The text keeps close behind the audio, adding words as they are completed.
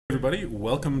Everybody,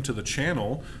 welcome to the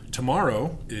channel.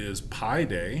 Tomorrow is Pi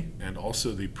Day and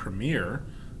also the premiere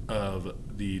of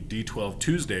the D12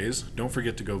 Tuesdays. Don't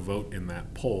forget to go vote in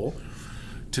that poll.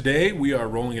 Today we are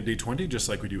rolling a D20 just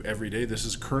like we do every day. This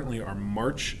is currently our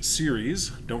March series.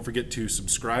 Don't forget to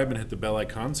subscribe and hit the bell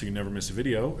icon so you never miss a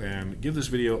video, and give this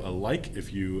video a like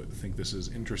if you think this is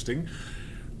interesting.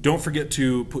 Don't forget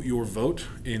to put your vote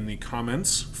in the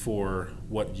comments for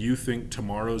what you think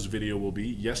tomorrow's video will be.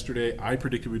 Yesterday, I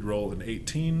predicted we'd roll an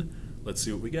 18. Let's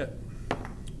see what we get.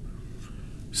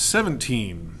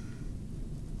 17.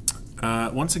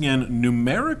 Once again,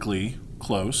 numerically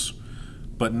close,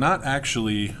 but not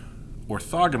actually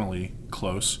orthogonally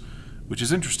close, which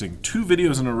is interesting. 2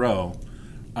 videos in a row,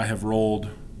 I have rolled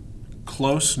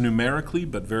close numerically,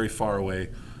 but very far away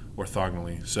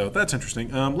orthogonally. So that's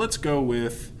interesting. Let's go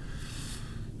with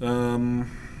a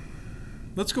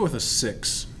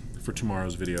 6 for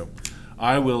tomorrow's video.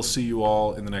 I will see you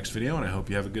all in the next video, and I hope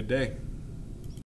you have a good day.